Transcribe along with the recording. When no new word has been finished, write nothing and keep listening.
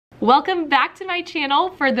Welcome back to my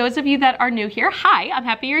channel. For those of you that are new here, hi, I'm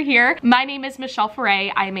happy you're here. My name is Michelle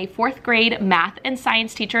Foray. I am a 4th grade math and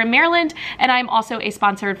science teacher in Maryland, and I'm also a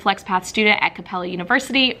sponsored FlexPath student at Capella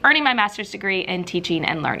University, earning my master's degree in teaching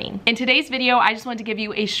and learning. In today's video, I just wanted to give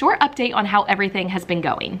you a short update on how everything has been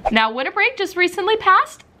going. Now, winter break just recently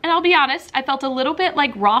passed, and I'll be honest, I felt a little bit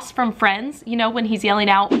like Ross from Friends, you know, when he's yelling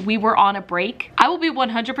out, "We were on a break." I will be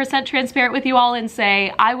 100% transparent with you all and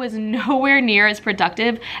say I was nowhere near as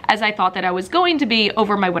productive as I thought that I was going to be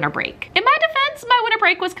over my winter break. In my defense, my winter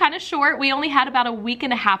break was kind of short. We only had about a week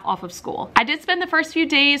and a half off of school. I did spend the first few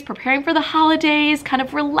days preparing for the holidays, kind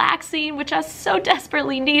of relaxing, which I so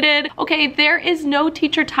desperately needed. Okay, there is no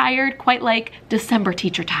teacher tired quite like December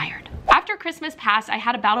teacher tired. After Christmas passed, I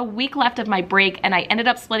had about a week left of my break, and I ended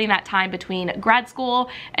up splitting that time between grad school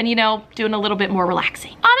and, you know, doing a little bit more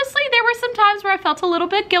relaxing. Honestly, there were some times where I felt a little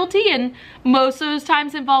bit guilty, and most of those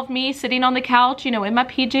times involved me sitting on the couch, you know, in my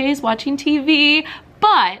PJs, watching TV.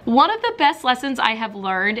 But one of the best lessons I have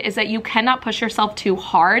learned is that you cannot push yourself too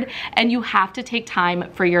hard, and you have to take time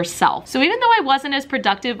for yourself. So even though I wasn't as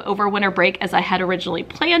productive over winter break as I had originally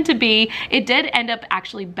planned to be, it did end up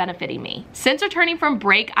actually benefiting me. Since returning from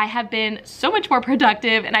break, I have been so much more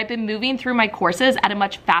productive, and I've been moving through my courses at a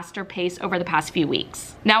much faster pace over the past few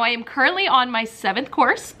weeks. Now, I am currently on my 7th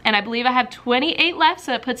course, and I believe I have 28 left,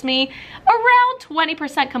 so it puts me around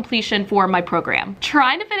 20% completion for my program.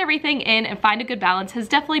 Trying to fit everything in and find a good balance has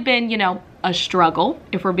definitely been, you know, a struggle,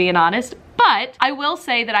 if we're being honest. But I will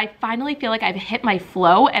say that I finally feel like I've hit my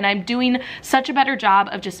flow, and I'm doing such a better job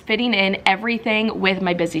of just fitting in everything with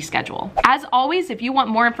my busy schedule. As always, if you want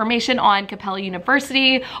more information on Capella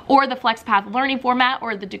University or the FlexPath learning format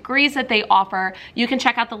or the degrees that they offer, you can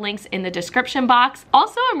check out the links in the description box.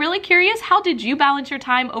 Also, I'm really curious, how did you balance your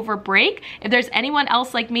time over break? If there's anyone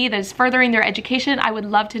else like me that is furthering their education, I would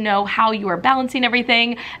love to know how you are balancing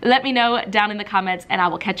everything. Let me know down in the comments, and I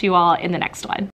will catch you all in the next one.